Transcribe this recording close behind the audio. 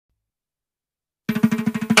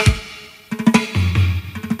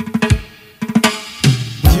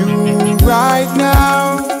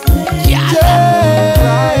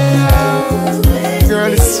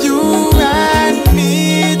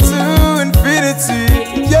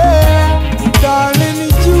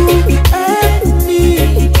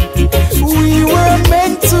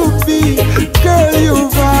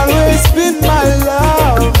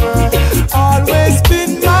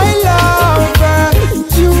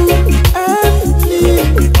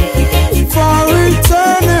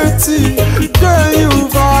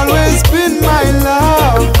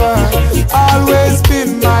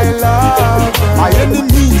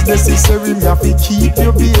necessary, me have to keep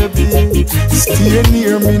you, baby. Stay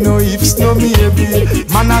near me, no ifs, no maybe.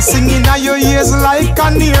 Man, I sing in your ears like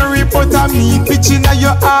canary, but I me pitch in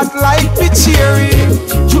your heart like pitchery.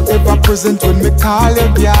 You ever present when me call you,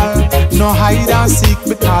 girl? No hide and seek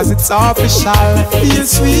because it's official. Feel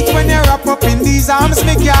sweet when you wrap up in these arms,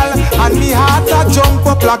 me girl, and me heart a jump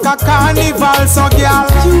up like a carnival. So girl,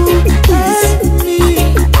 you and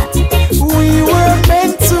me, we were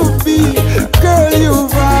meant to be. Girl,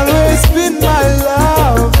 you've always been my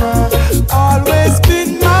lover, always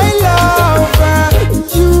been my lover.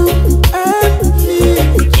 You and me,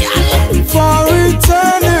 for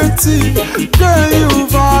eternity. Girl,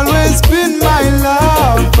 you've always been my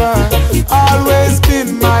lover, always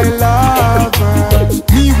been my lover.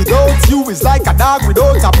 Me without you is like a dog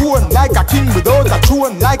without a bone, like a king without a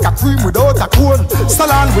throne, like a cream without a cone,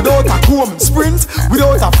 salon without a comb, sprint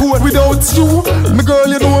without a phone. Without you, me girl,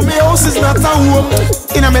 you know me house is not a home.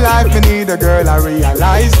 In my life, me need a girl, I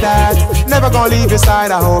realize that. Never gonna leave your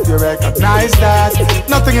side, I hope you recognize that.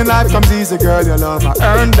 Nothing in life comes easy, girl, your love, I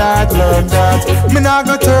earned that, learned that. Me not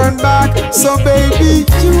gonna turn back, so baby,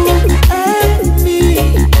 you and me,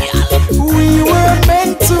 we were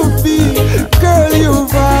meant to be. Girl,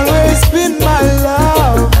 you've always been my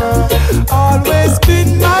lover, always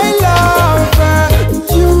been my lover.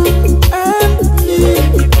 You and me,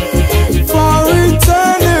 for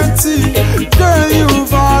eternity. Girl,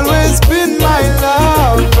 you've always been my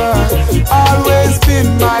lover, always been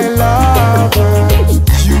my lover.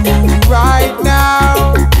 You right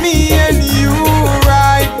now, me and you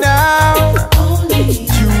right now,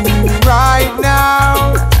 you right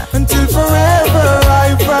now, until forever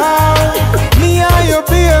I vow. Me and your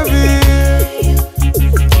baby,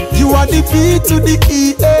 you are the B to the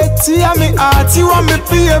E-A-T, and me heart, you are me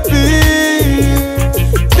baby.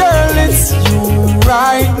 Girl, it's you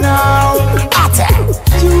right now,